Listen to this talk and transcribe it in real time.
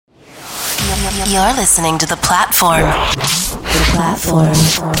You're listening to The Platform. The Platform.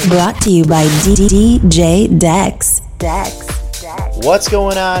 Brought to you by DJ Dex. What's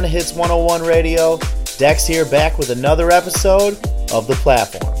going on, Hits 101 Radio? Dex here, back with another episode of The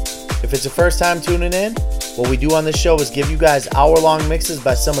Platform. If it's your first time tuning in, what we do on this show is give you guys hour-long mixes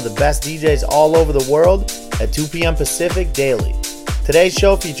by some of the best DJs all over the world at 2 p.m. Pacific daily. Today's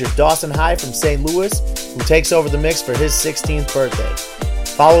show features Dawson High from St. Louis, who takes over the mix for his 16th birthday.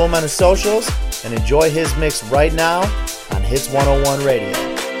 Follow him on his socials and enjoy his mix right now on Hits 101 Radio.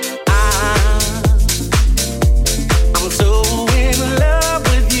 I'm so in love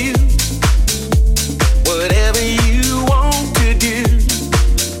with you. Whatever you want to do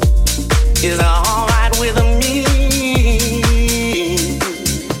is all right with me.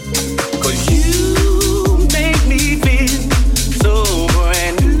 'Cause you make me feel so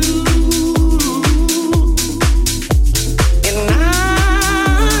brand new. And I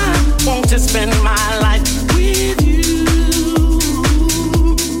want to spend my life with you.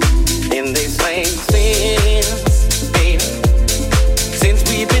 And they say since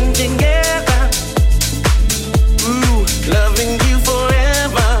we've been together, ooh, loving you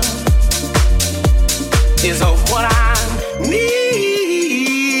forever is what I need.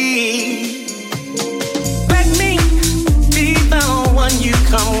 Let me be the one you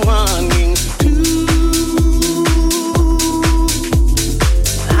come running to.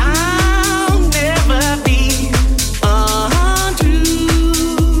 I'll never be untrue.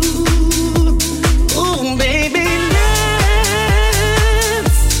 Ooh, baby,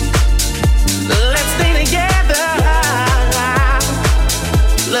 let's stay together.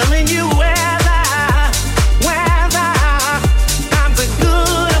 Loving you weather. I'm the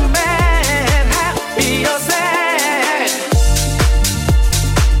good man, happy or sad.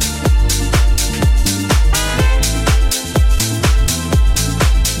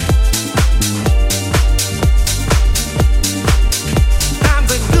 I'm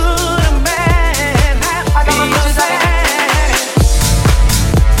the good man, happy or sad.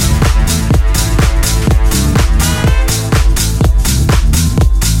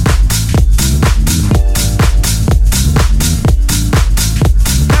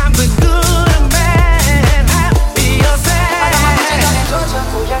 I'm the good man, happy or sad.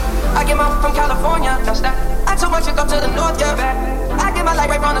 I get my from California, that's that. I took my chick up to the north, yeah. I get my light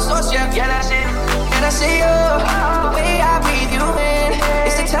right from the source, yeah. Yeah, that's it. And I see you, the way I breathe you in,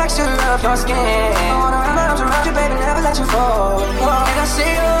 it's the texture of your skin. I wanna wrap my arms around you, baby, never let you fall. And I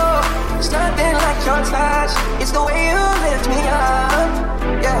see you, it's nothing like your touch. It's the way you lift me up,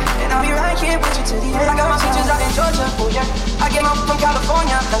 yeah. And I'll be right here with you till the end. I got my teachers out in Georgia, oh yeah. I get my from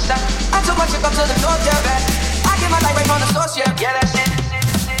California, that's that. I took my chick up to the north, yeah. I get my light right from the source, yeah. Yeah, that's it.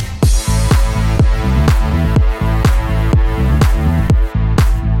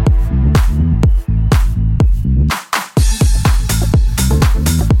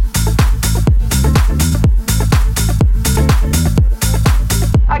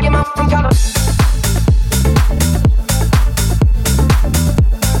 I get my from California.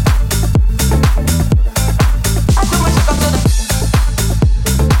 I took my chick up to the.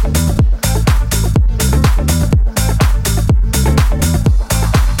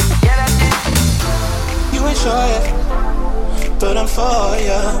 Yeah, that's it. You ain't sure yet, but I'm for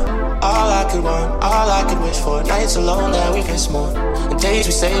ya. All I could want, all I could wish for. Nights alone that we miss more, and days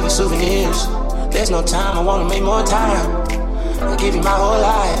we save as souvenirs. There's no time, I wanna make more time. I'll give you my whole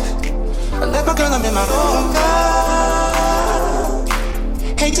life. I left my girl, I'm in my own God.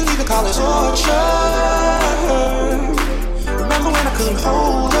 Hate to leave it, call it torture. Remember when I couldn't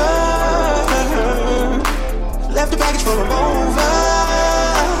hold her? Left the baggage for a rover.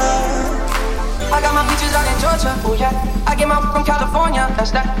 I got my peaches out in Georgia, oh yeah. I get my from California, that's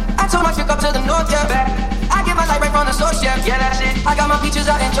that. I told my chick up to the north, yeah. I get my light right from the source, yeah. Yeah, that's it. I got my peaches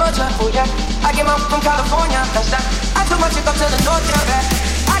out in Georgia, oh yeah. I get my from California, that's that. I took my chick up to the north,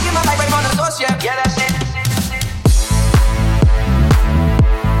 yeah. I get my light right from the source, yeah. Yeah, that's it.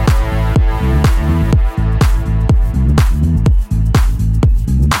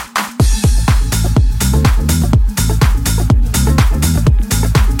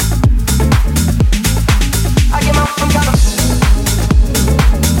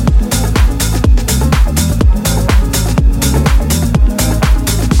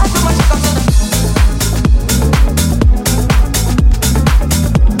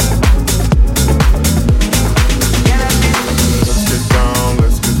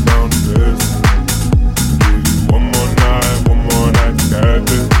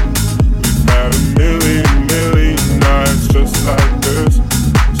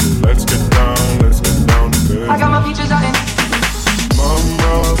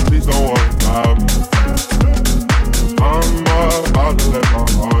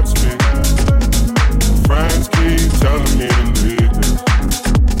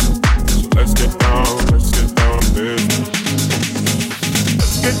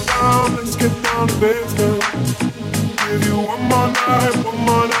 let's get down to business. Give you one more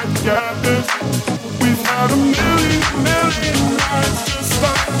night, got this. We've had a million nights just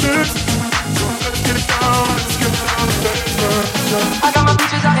like this. So let's get down to business. I got my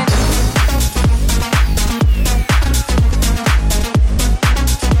peaches out in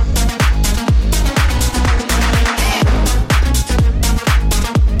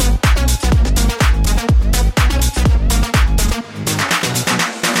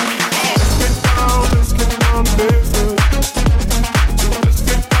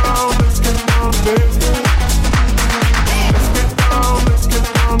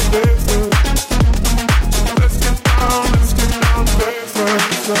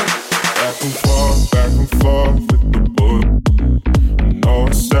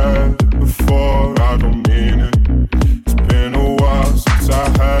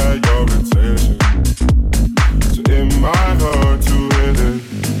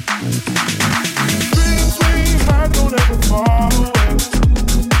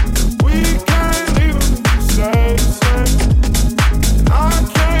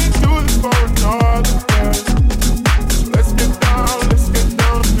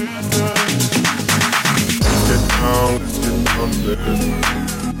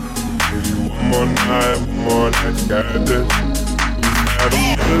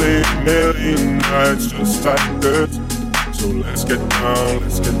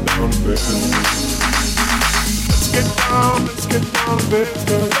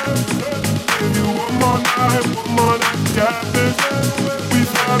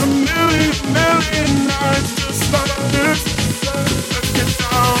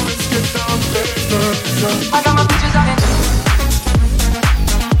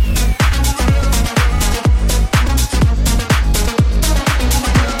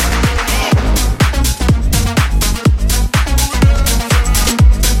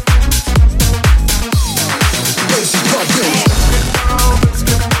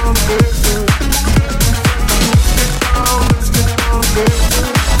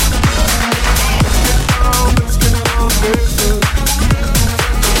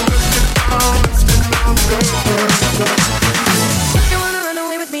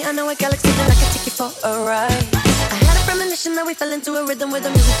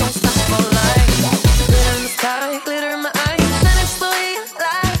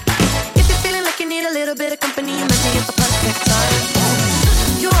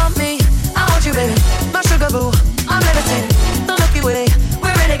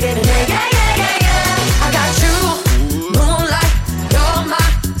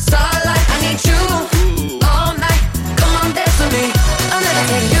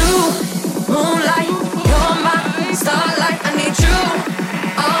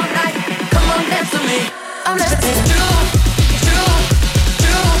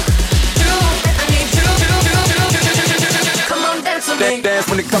dance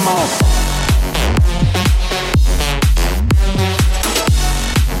when it come on.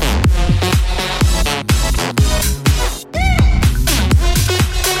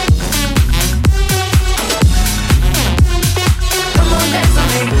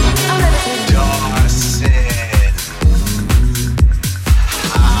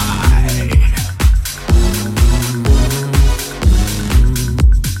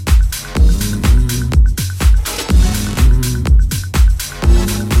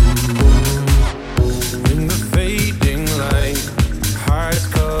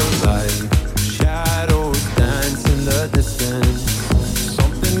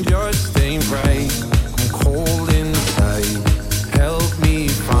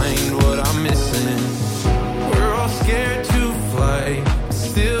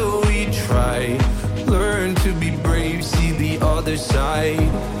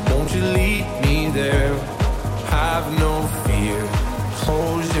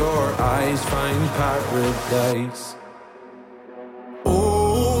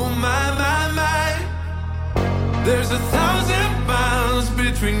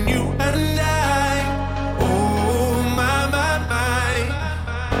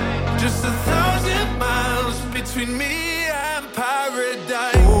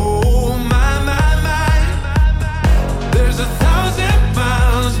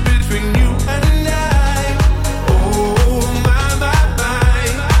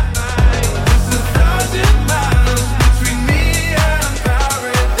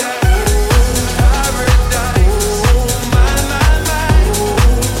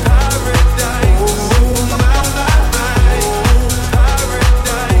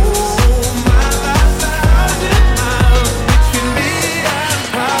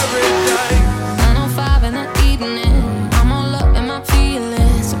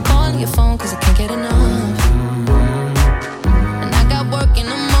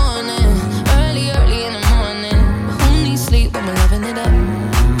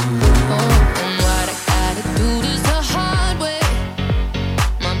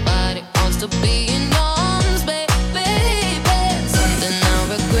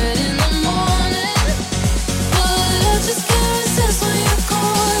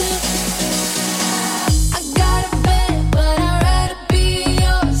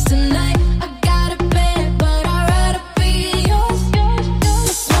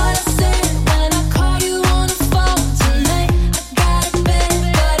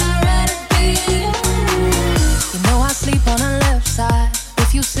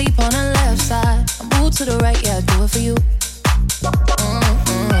 on the left side, I move to the right, yeah, I do it for you.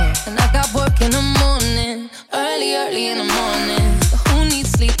 And I got work in the morning, early in the morning. But who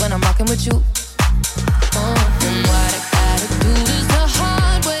needs sleep when I'm rocking with you? And what I gotta do is the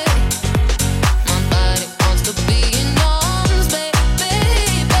hard way. My body wants to be in arms, baby.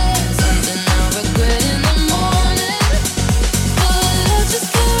 Something I regret in the morning. But love just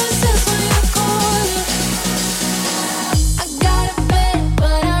can't resist when you call it. I got a bed,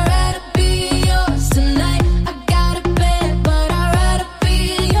 but I'd rather be yours tonight. I got a bed, but I'd rather be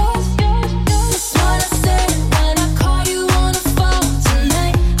yours. That's what I said when I called you on the phone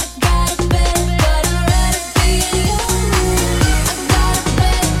tonight. I got a bed, but I'd rather be yours. I got a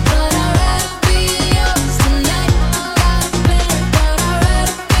bed, but I'd rather be yours tonight. I got a bed, but I'd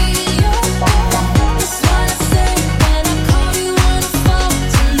rather be yours. That's what I said when I called you on the phone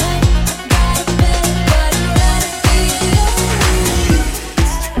tonight. I got a bed, but I'd rather be yours.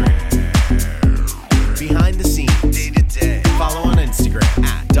 Behind the scenes, day to day. Follow on Instagram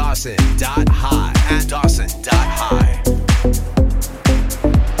at Dawson.high. At Dawson.high.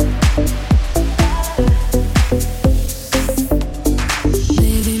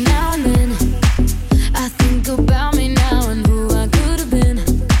 Baby, now and then I think about me now and who I could have been.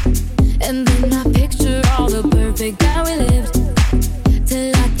 And then I picture all the perfect that we lived.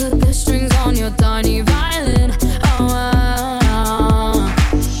 Till I put the strings on your tiny violin.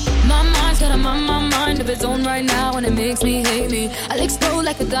 My mind's got a mind of its own right now, and it makes me hate me. I'll explode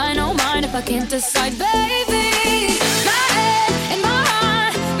like a dynamite if I can't decide, baby. My head in my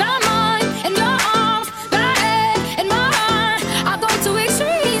heart, my mind in your arms. My head in my heart, I go to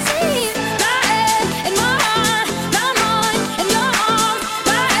extremes. My head in my heart, my mind in your arms.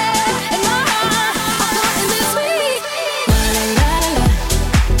 My head in my heart, I go in between. La la la la,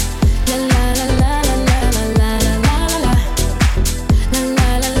 la la la la la la la la la. La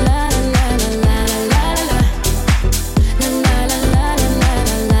la la la la la la la la la. La la la la la la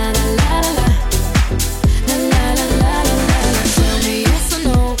la la la la. La la la la la la. Tell me yes or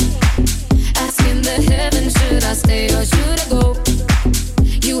no. Asking the heavens, should I stay or should I go?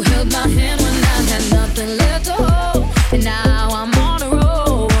 You held my hand when I had nothing left to hold, and now I'm on a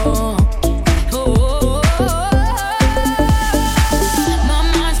roll. My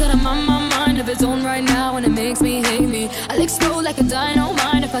mind's got a mind of its own right now, and it makes me hate me. I'll explode like a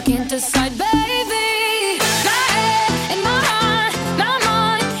dynamite if I can't decide, baby. My head in my heart, my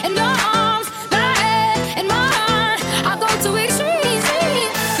mind in your arms. My head in my heart, I go to extremes.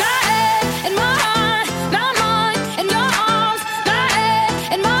 My head in my heart, my mind in your arms. My head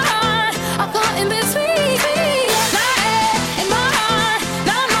in my heart, I go in between. My head in my heart,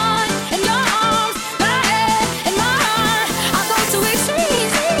 my mind in your arms. My head in my heart, I go to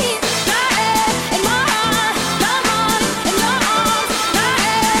extremes. My head in my heart, my mind in your arms. My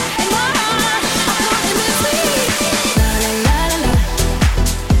head in my heart, I go in between. La la la la,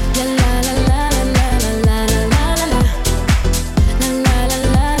 la la la la la la la la la. La la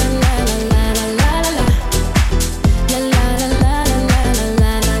la la la la la la la la. La la la la la la la la la la. La la la la la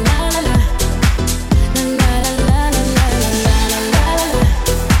la la la la la. La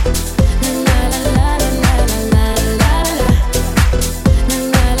la la la la la la la la la.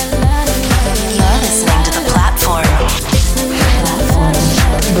 You're listening to The Platform.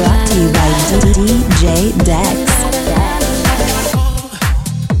 Brought to you by DJ Dex.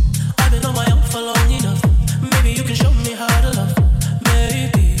 I've been on my own for long enough. Maybe you can show me how to love.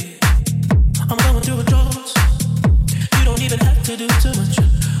 Maybe I'm going through withdrawals. You don't even have to do too much.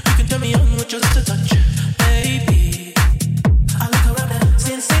 You can turn me on with just a touch. Baby, I look around and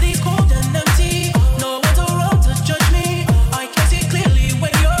since city's cold and empty, no one's around to judge me. I can see clearly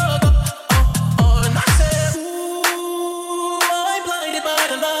when you're gone. And I said, ooh, I'm blinded by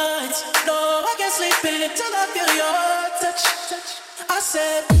the lights. No, I can't sleep until I feel your touch. I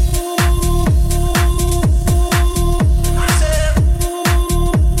said, ooh. I said, ooh.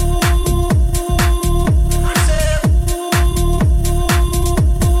 I said, ooh.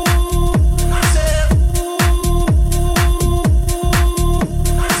 I said, ooh. I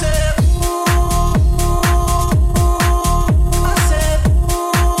said,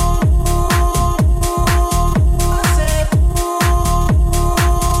 ooh. I said, ooh.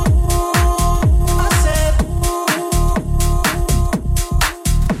 I said,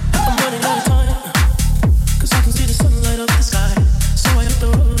 ooh.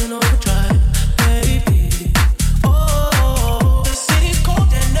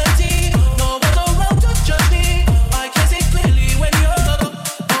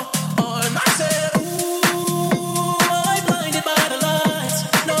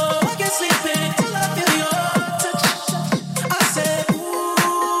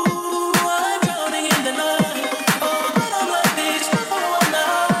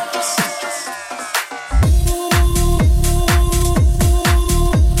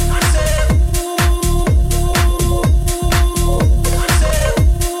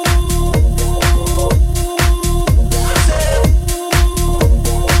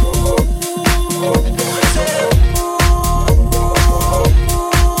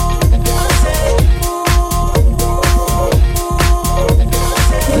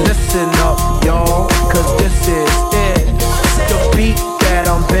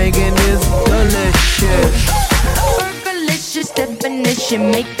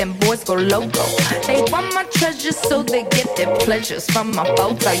 logo. They want my treasures so they get their pleasures from my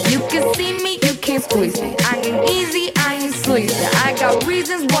photo. You can see me, you can't squeeze me. I ain't easy, I ain't sleazy. I got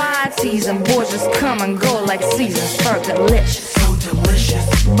reasons why I tease them. Boys just come and go like seasons. Fergalicious, so delicious.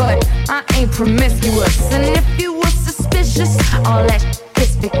 But I ain't promiscuous, and if you were suspicious, all that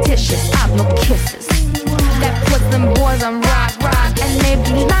is fictitious. I've no kisses. That puts them boys on rock, and they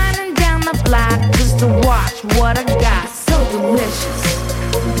be lining down the block just to watch what I got. So delicious.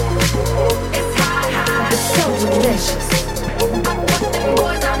 It's hot, it's so delicious. I put them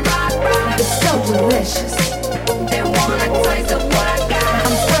boys on rock, it's so delicious. They want a taste of what I got.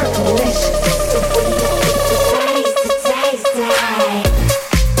 I'm Fergalicious. Taste it.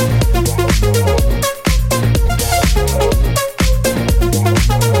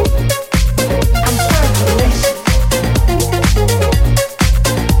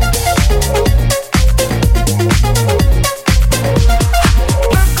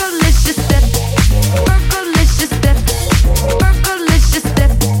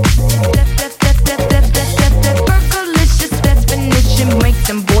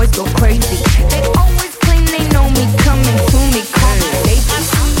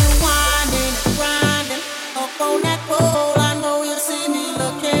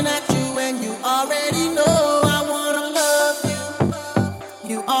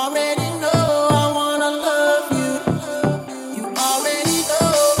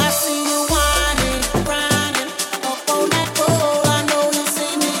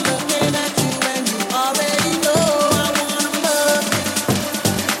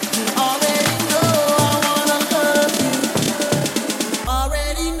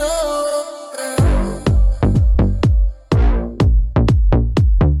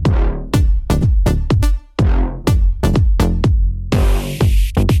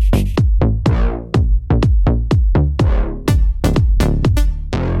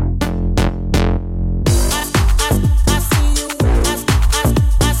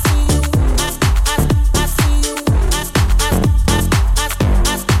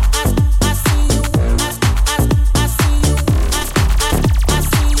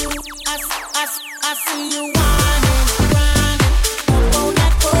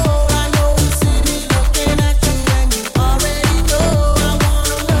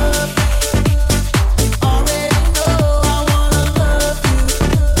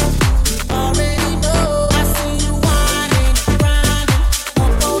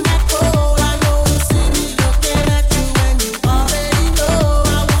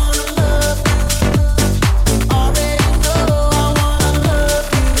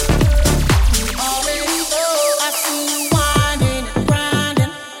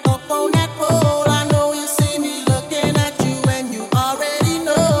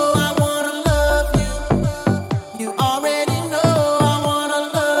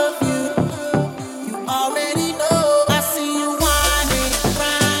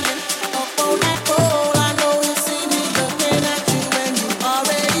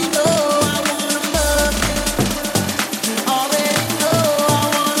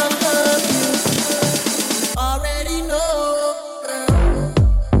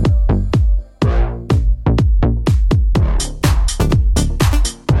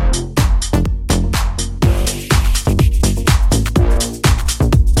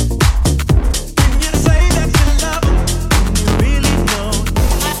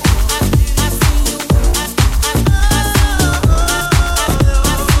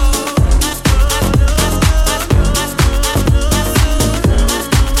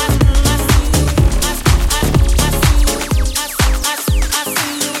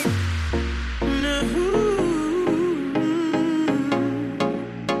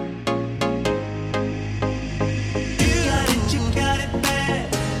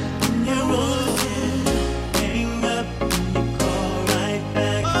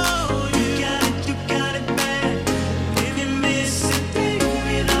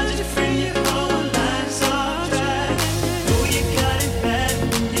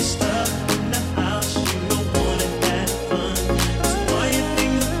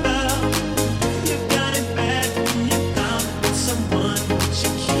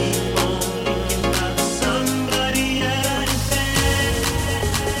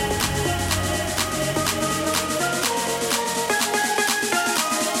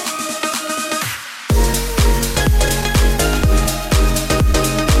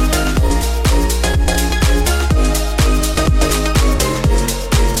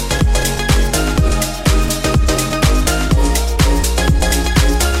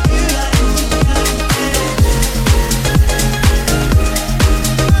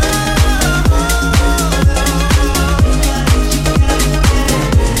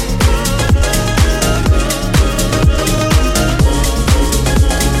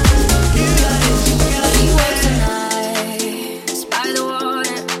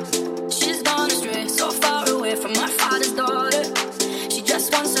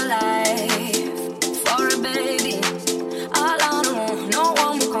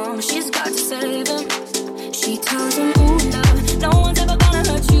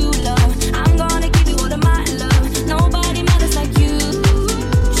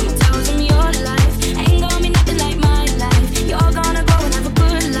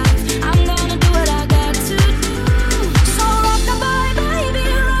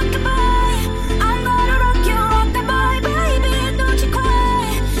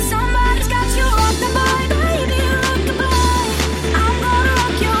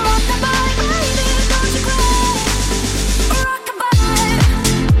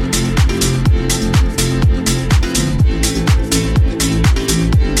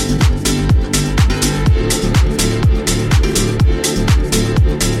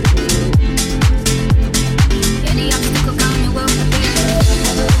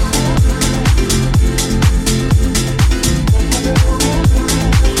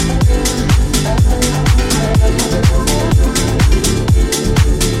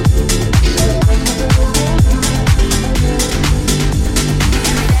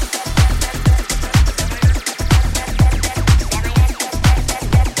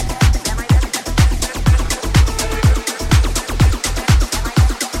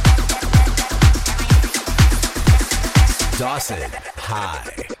 Dawson High.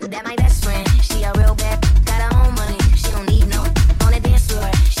 That my best friend, she a real bad, got her own money, she don't need no on the dance floor.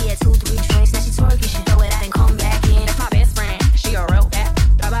 She had 2-3 drinks, now she twerking, she throw it out and come back in. That's my best friend, she a real bad,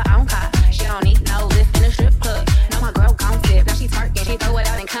 drive her own car, she don't need no lift in the strip club. No, my girl gon' tip, now she twerking, she throw it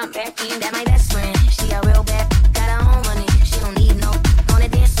out and come back in. That my best friend, she a real bad, got her own money, she don't need no on the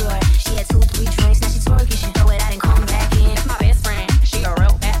dance floor. She had 2-3 drinks, now she twerking, she throw it out and come back in. That's my best friend, she a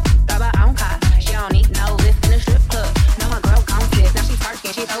real bad, drive her own car, she don't need no lift in the strip club. No, my girl gon' tip, now she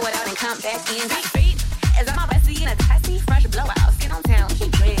twerking, she throw it out and come back in. Is that my bestie in a taxi? Fresh blowout, skin on town, she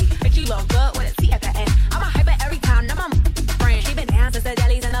big, but she look good with a T at the end. I'm a hyper every time, now my friend. She been down since the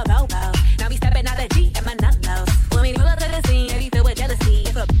jellies and the bobos. Now we stepping out the G and my nut lows. When we pull up to the scene, every filled with jealousy.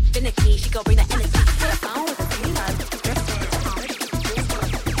 If a finicky, she gon' bring the energy. To the phone with the sweetheart.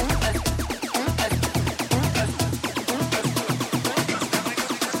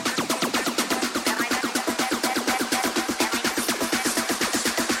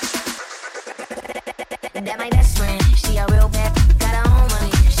 That my best friend, she a real bad, got her own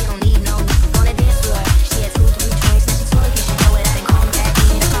money, she don't need no on the dance floor. She had 2-3 drinks, now she twerking, she throw it out and come back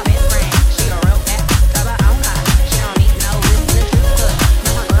in. That's my best friend, she a real bad, drive her own car, she don't need no lift in the strip club.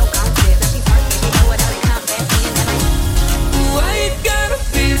 No, my girl gon' tip, now she twerking, she throw it out and come back in. Why you gotta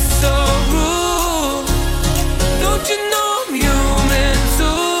be so rude? Don't you know I'm human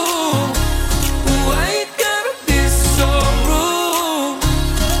too? Why you gotta be so rude?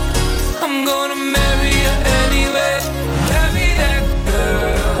 I'm gonna marry you anyway. Marry that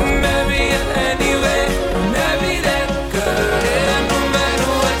girl. Marry you anyway. Marry that girl. Yeah, no matter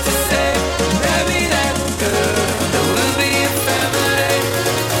what you say. Marry that girl. And we'll be a family.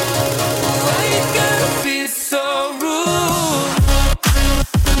 Why you gotta be so rude?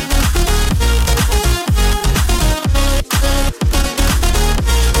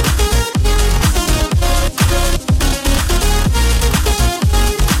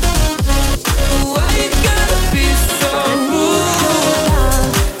 Why you gotta be so rude?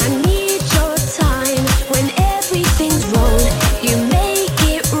 I need your time when everything's wrong. You make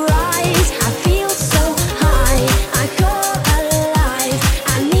it right. I feel so high. I go alive.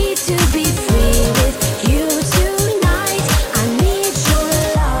 I need to be free with you tonight. I need your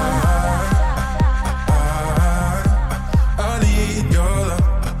love. I need your love.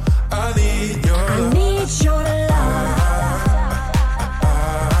 I need your I love. need your love.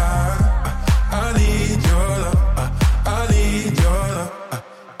 I need your love. I need your love.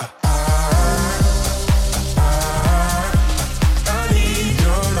 I need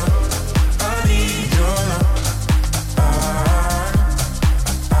your love. I need your love.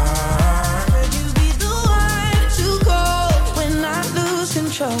 Will you be the one to go when I lose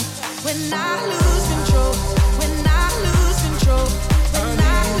control? When I lose control. When I lose control. When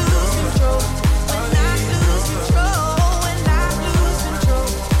I lose control. When I lose control. When I lose control.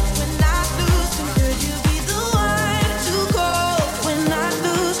 When I lose control. Could you be the one to go when I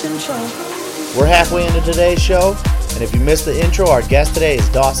lose control? We're halfway into today's show, and if you missed the intro, our guest today is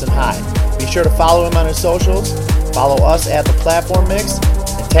Dawson High. Be sure to follow him on his socials, follow us at The Platform Mix,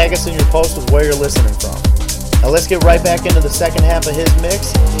 and tag us in your post with where you're listening from. Now let's get right back into the second half of his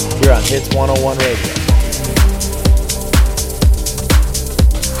mix here on Hits 101 Radio.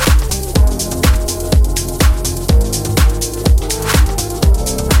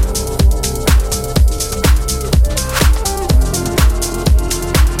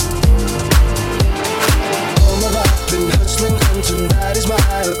 All my life been hustling and tonight is my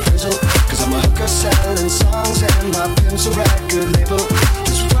appraisal. Cause I'm a hooker selling songs and my pen's a record label.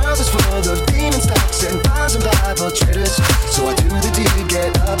 This world is full of demon stocks and bonds and Bible traders. So I do the deed,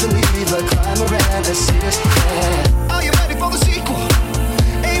 get up and leave a climber and a sadist. Yeah. Are you ready for the sequel?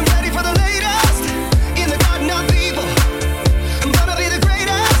 Ain't ready for the latest. In the garden of evil, I'm gonna be the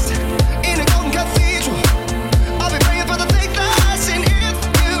greatest. In a golden cathedral, I'll be praying for the faithless. And if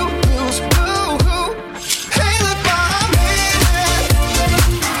you lose, boo-hoo. Hey, look, I made it.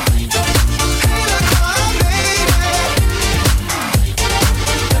 Hey, look, I made it.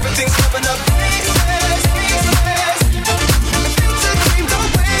 Everything's coming up pieces, pieces. If it's a dream,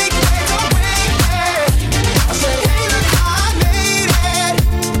 don't wake me, don't wake me. I said, hey, look, I made it.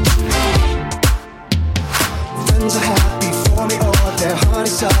 Friends are happy for me, or their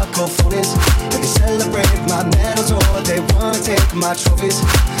honeysuckle phonies. They celebrate my medals, or they wanna take my trophies.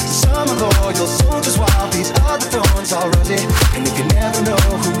 Some are loyal soldiers, while these other thorns are rosy. And if you never know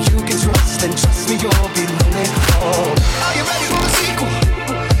who you can trust, then trust me, you'll be lonely. Oh, are you ready for the sequel?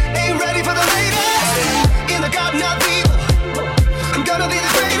 Ain't ready for the latest. In the garden of evil, I'm gonna be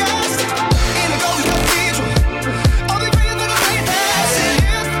the greatest. In the golden cathedral, I'll be praying for the faithless. And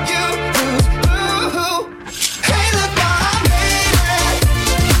if you lose, boo-hoo. Hey, look, I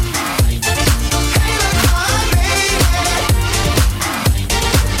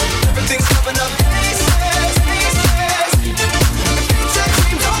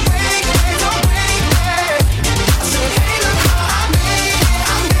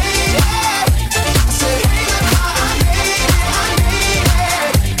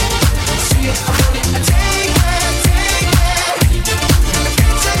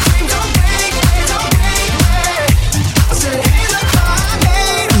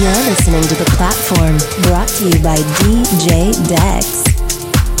listening to The Platform, brought to you by DJ Dex.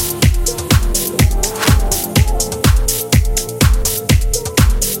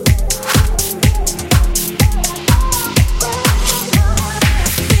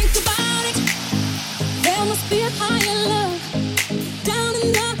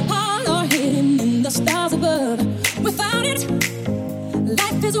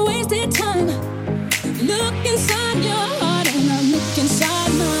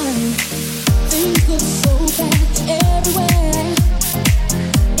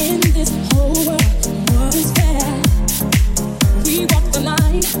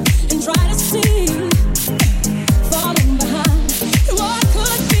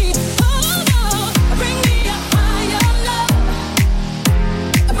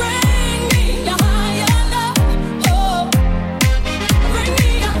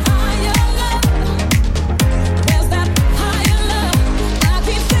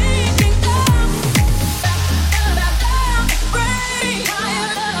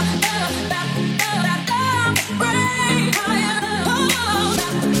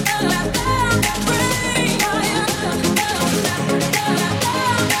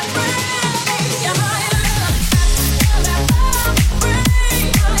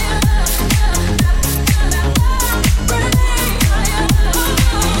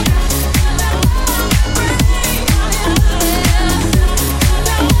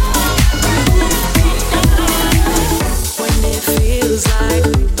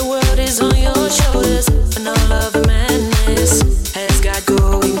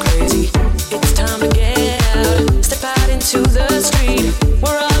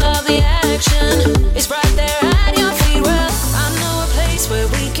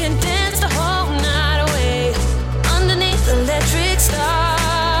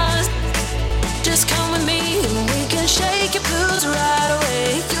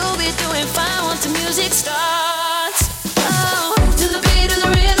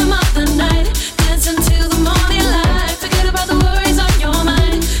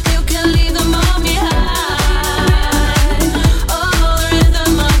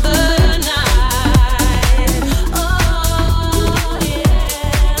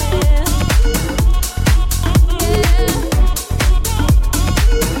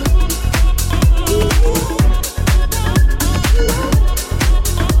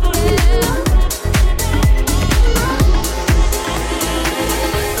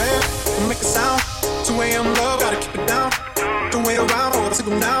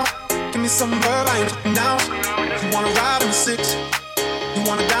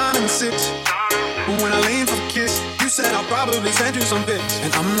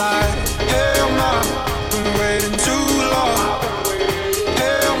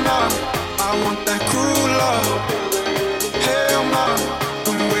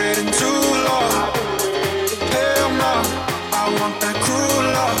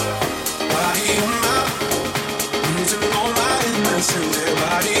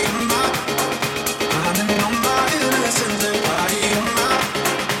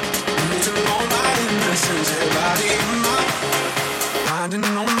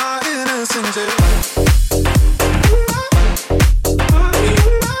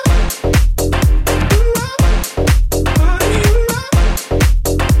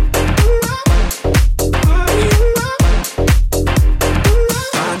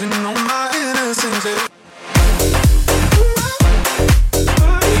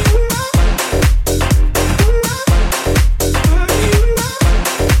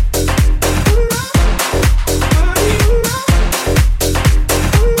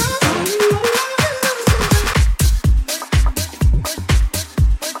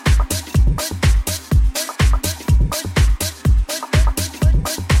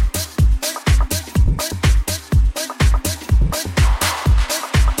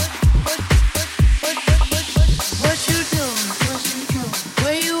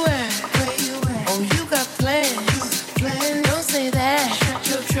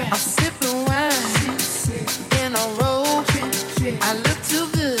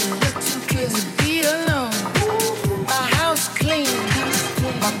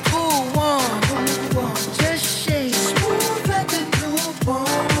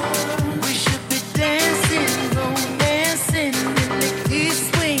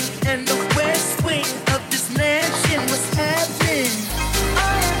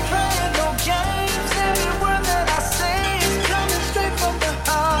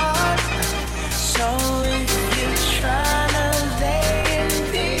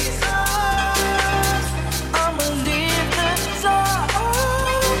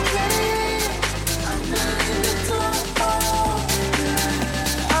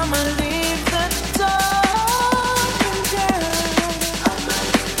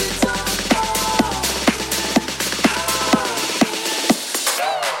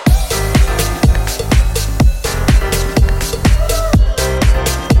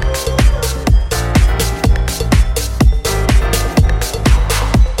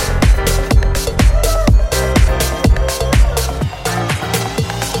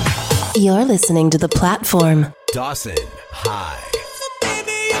 You're listening to The Platform. Dawson High.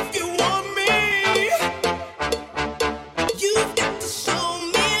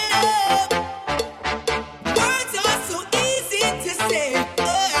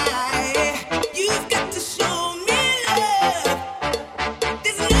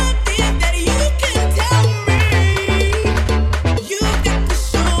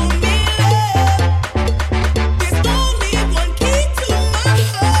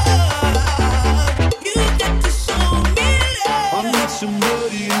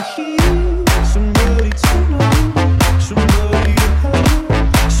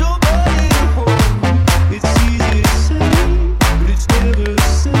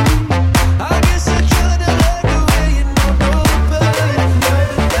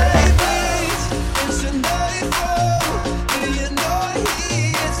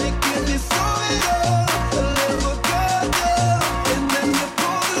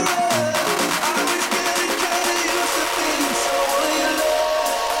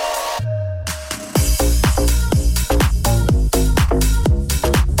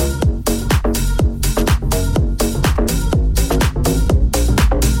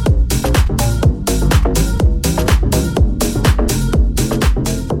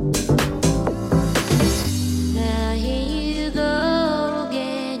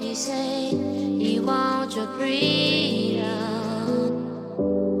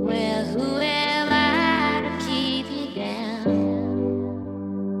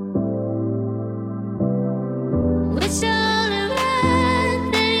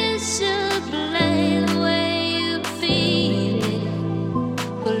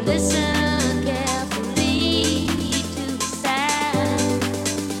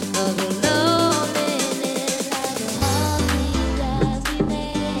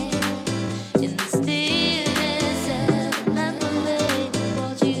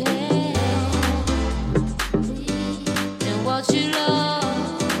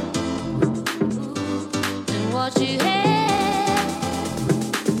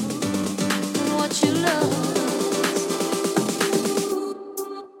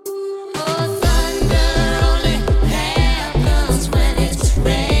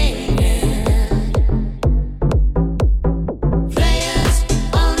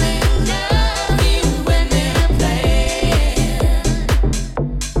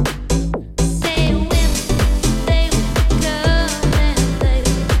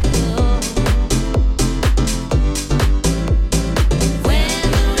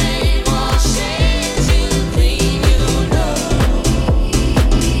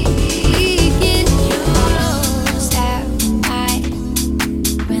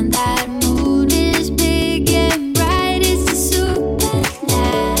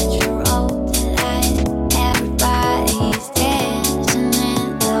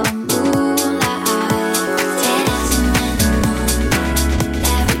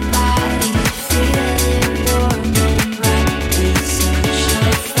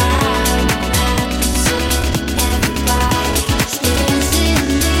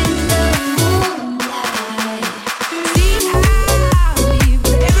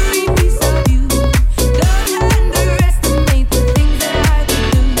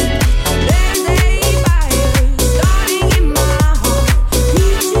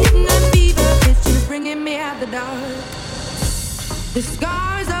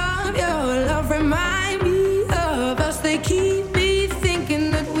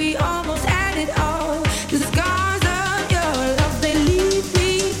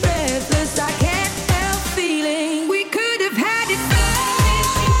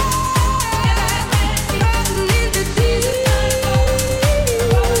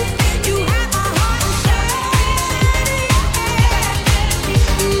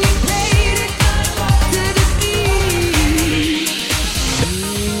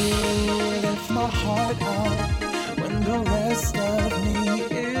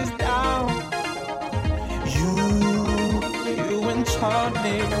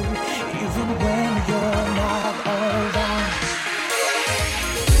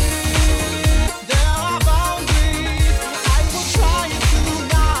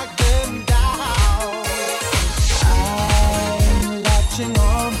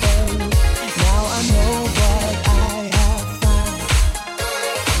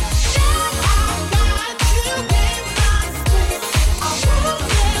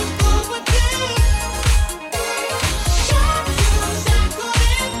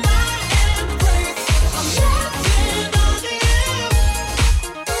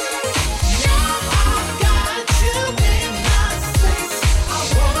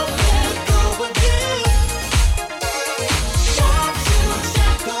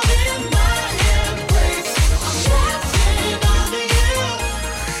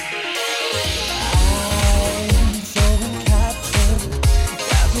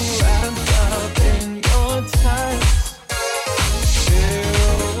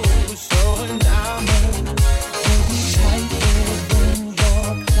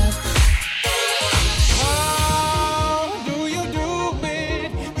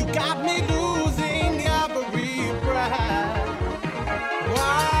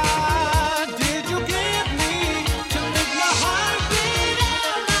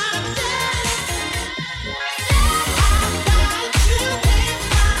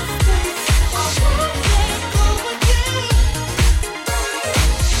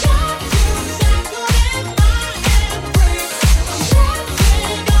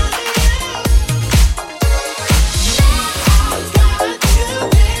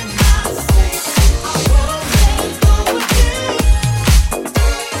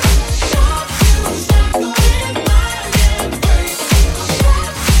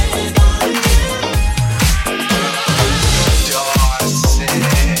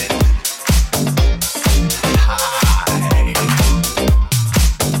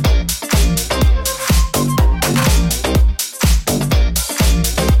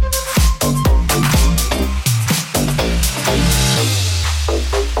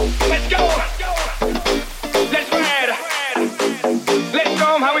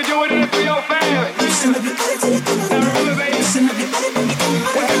 them how we do it in the 305. Now remember, baby,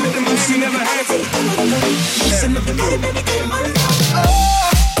 what happened to money never happened.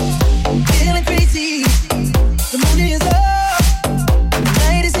 Oh, feeling crazy. The money is up, the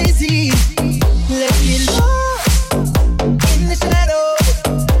night is easy. Let's get lost in the shadows,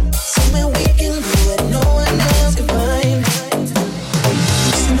 somewhere we can go where no one else can find.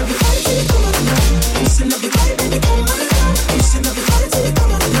 Listen up, everybody, till you come on the ground. Listen up, everybody, baby, come on the ground. Listen up, everybody, till you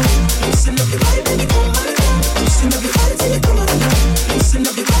come on the ground. Listen up, everybody, baby, come on the ground. Listen up, everybody, till you come on the ground. Listen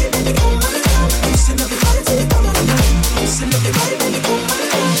up, everybody, baby, come on the ground. Listen up, everybody, till you come on the ground. Listen up, everybody, baby, come on the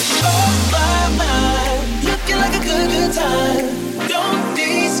ground. Oh my, looking like a good time. Don't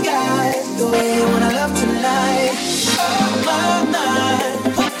disguise the way you wanna love tonight. Oh my,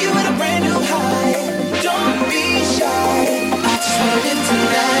 hook you with a brand new high. Don't be shy, I just wanna live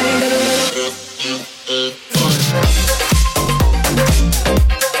tonight. Don't you know?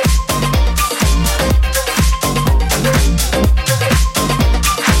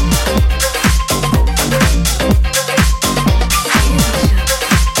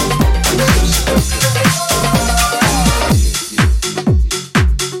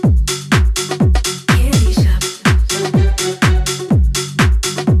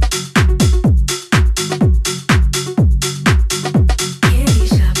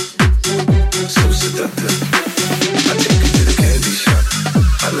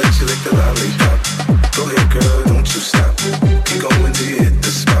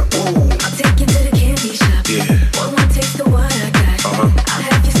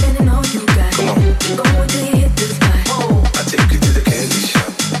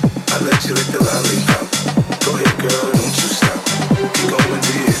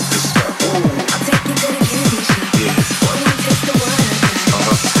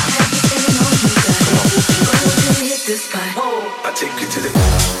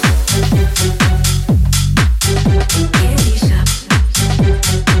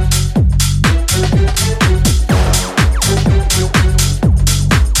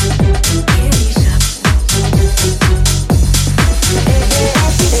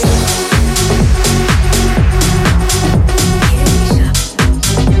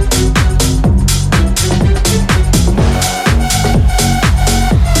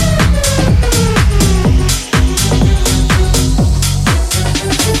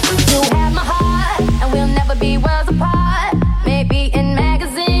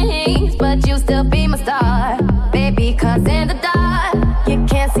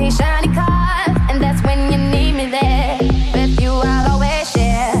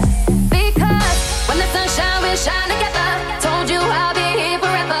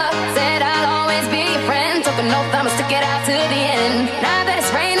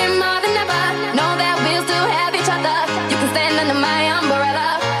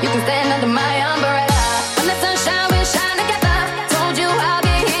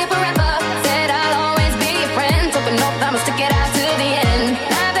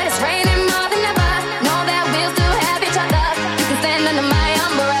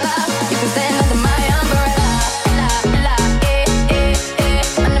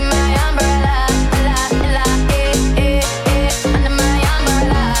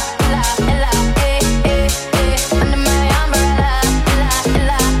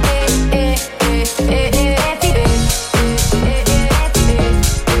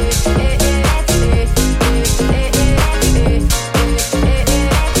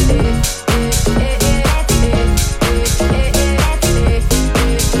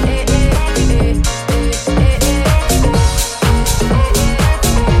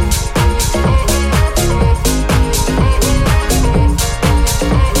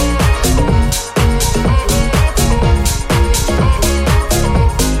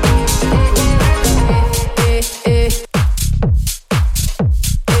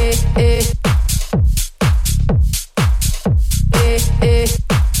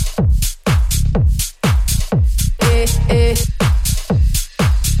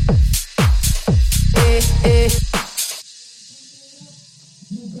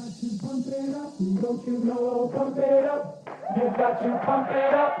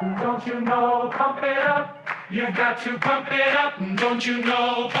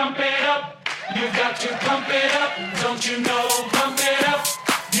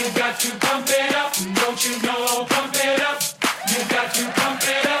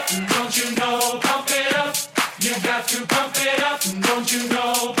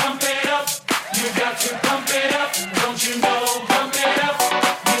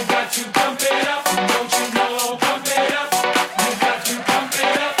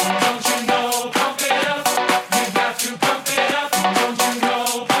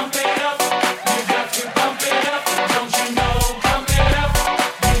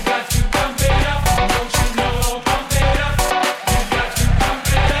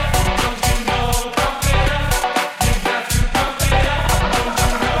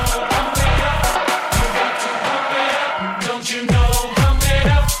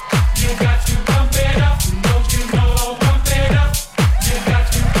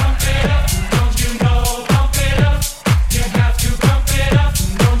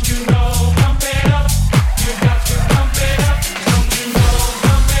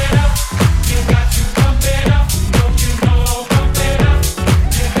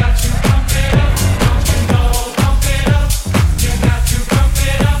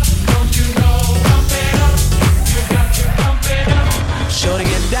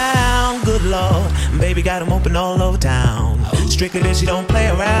 Baby got them open all over town. Strictly that she don't play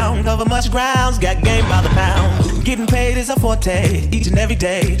around. Cover much grounds, got game by the pound. Getting paid is a forte, each and every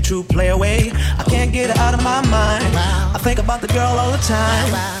day. True play away, I can't get her out of my mind. I think about the girl all the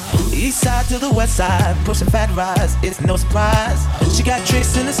time. East side to the west side, pushing fat rides, it's no surprise. She got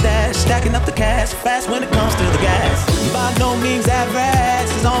tricks in the stash, stacking up the cash, fast when it comes to the gas. By no means average,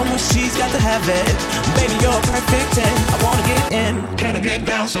 as long as she's got to have it. Baby, you're a perfect 10, I wanna get in. Can I get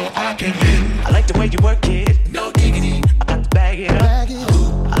down so I can win? I like the way you work it, no diggity. I got to bag it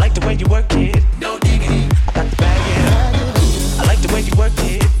up. I like the way you work it, no diggity. I got to bag it up. I like the way you work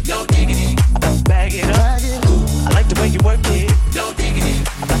it, no diggity. I got to bag it up. I like the way you work it, no diggity.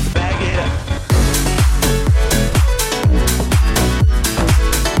 I got to bag it up.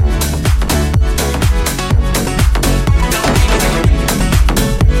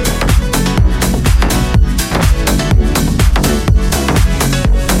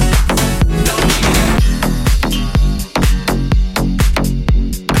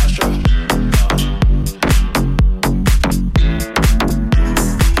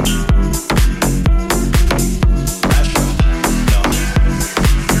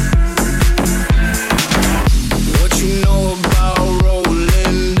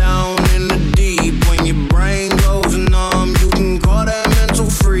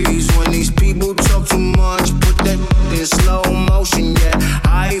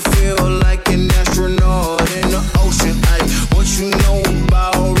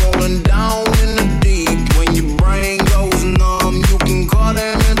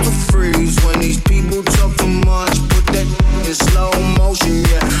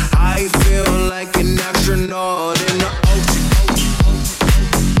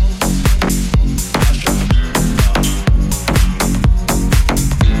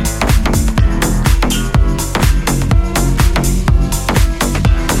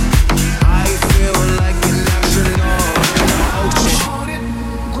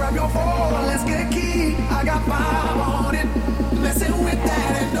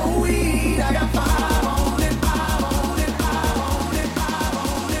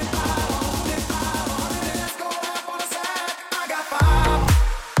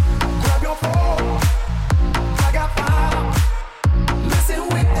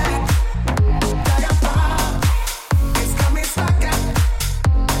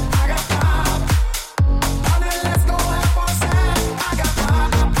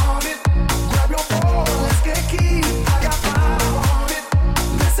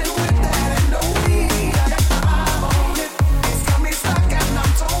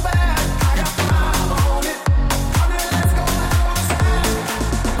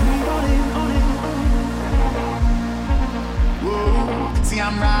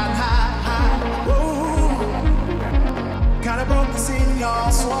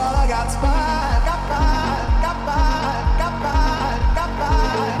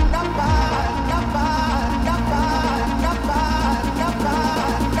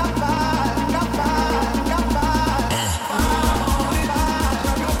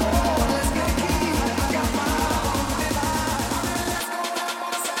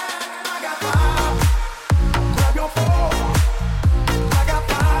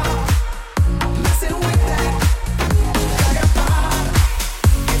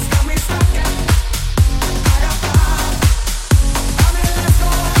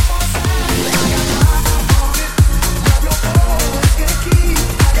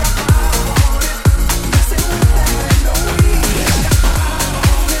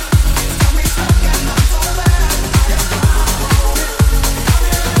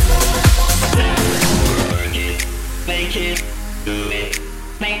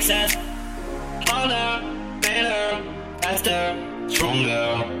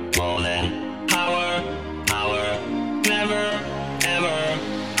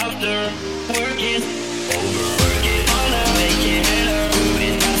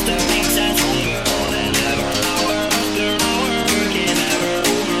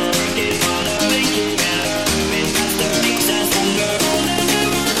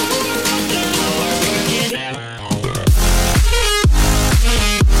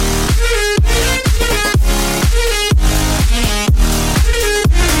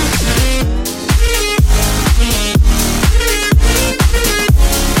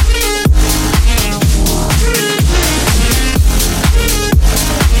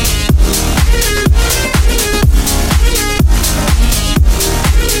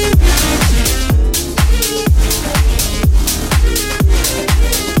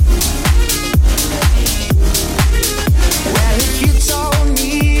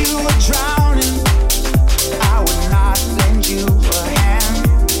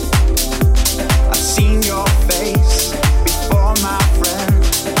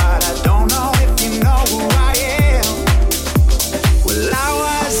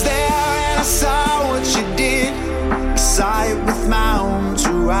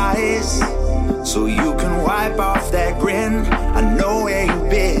 so you can wipe off that grin. I know where you've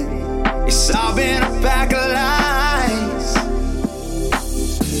been. It's all been a pack of lies,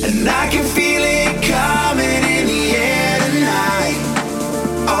 and I can feel it coming in the air tonight.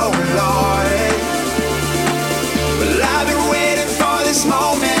 Oh Lord, well I've been waiting for this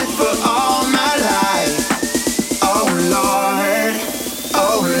moment for all my life. Oh Lord,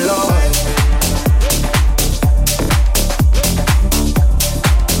 oh Lord.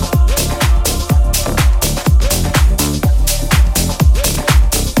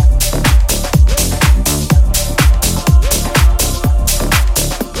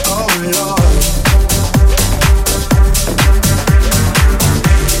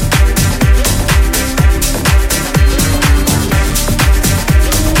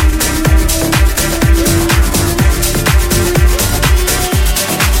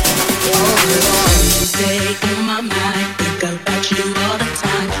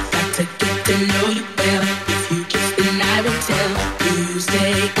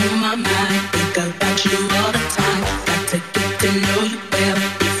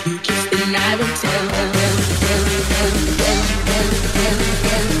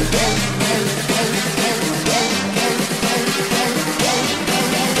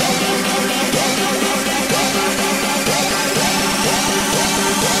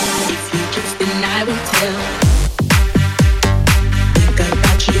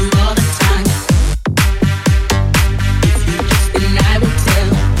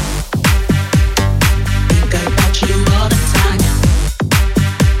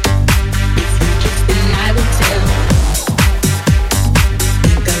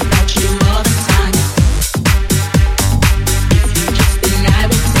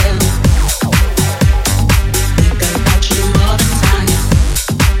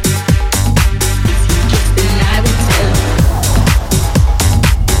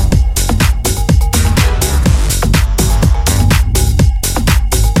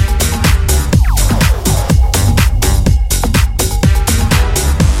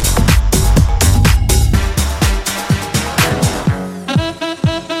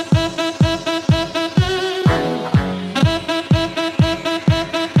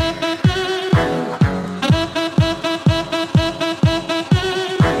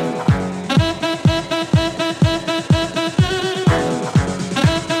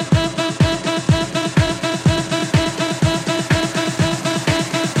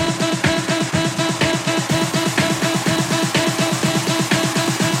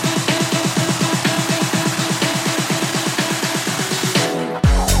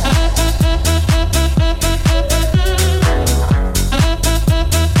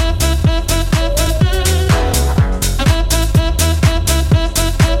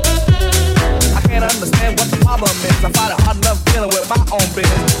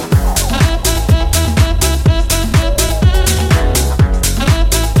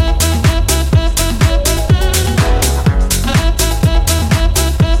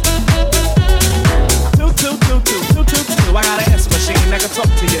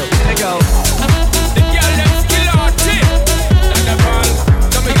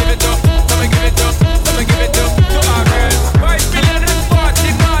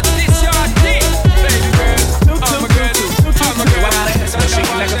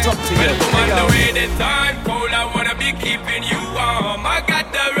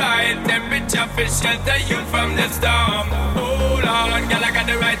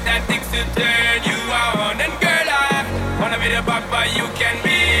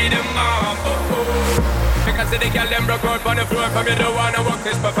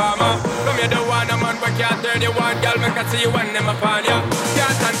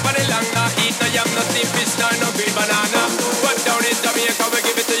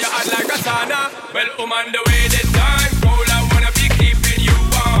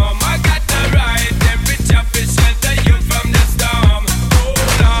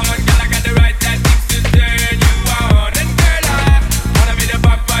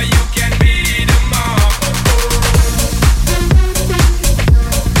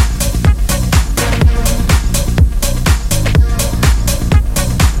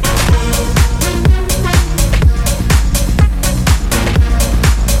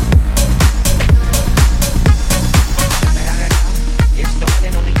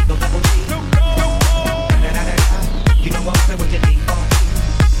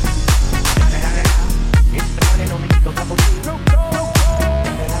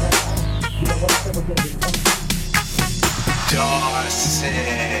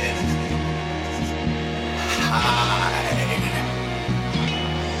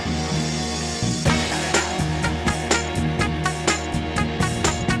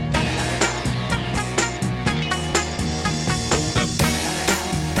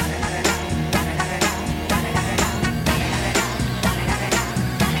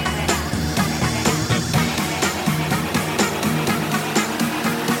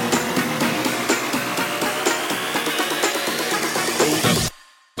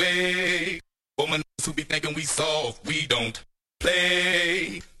 thinking we soft, we don't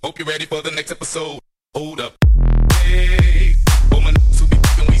play. Hope you're ready for the next episode. Hold up. Hey, for my niggas who be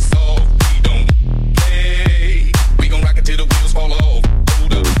thinking we soft, we don't play. We gon' rock it till the wheels fall off.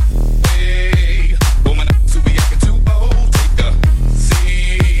 Hold up. Hey, for my niggas who be acting too old, take a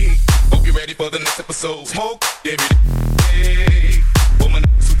seat. Hope you're ready for the next episode. Smoke, yeah, hey, for my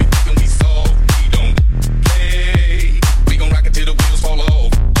niggas who be thinking we soft, we don't play. We gon' rock it till the wheels fall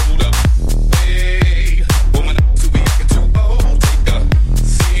off. Hold up. Hey, for my niggas who be acting too old, take a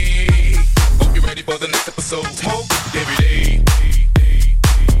seat. Hope you're ready for the next episode. Smoke every day.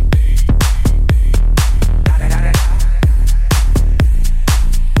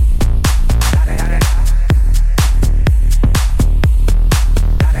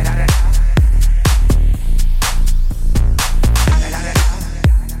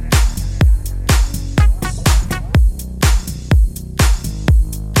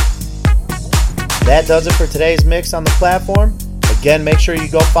 That does it for today's mix on the platform. Again, make sure you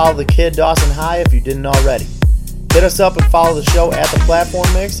go follow the kid Dawson High if you didn't already. Hit us up and follow the show at the Platform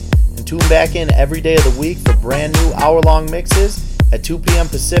Mix, and tune back in every day of the week for brand new hour-long mixes at 2 p.m.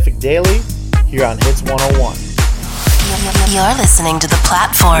 Pacific daily here on Hits 101. You're listening to The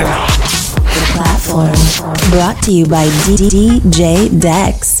Platform. The Platform, brought to you by DJ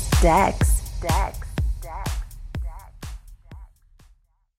Dex. Dex.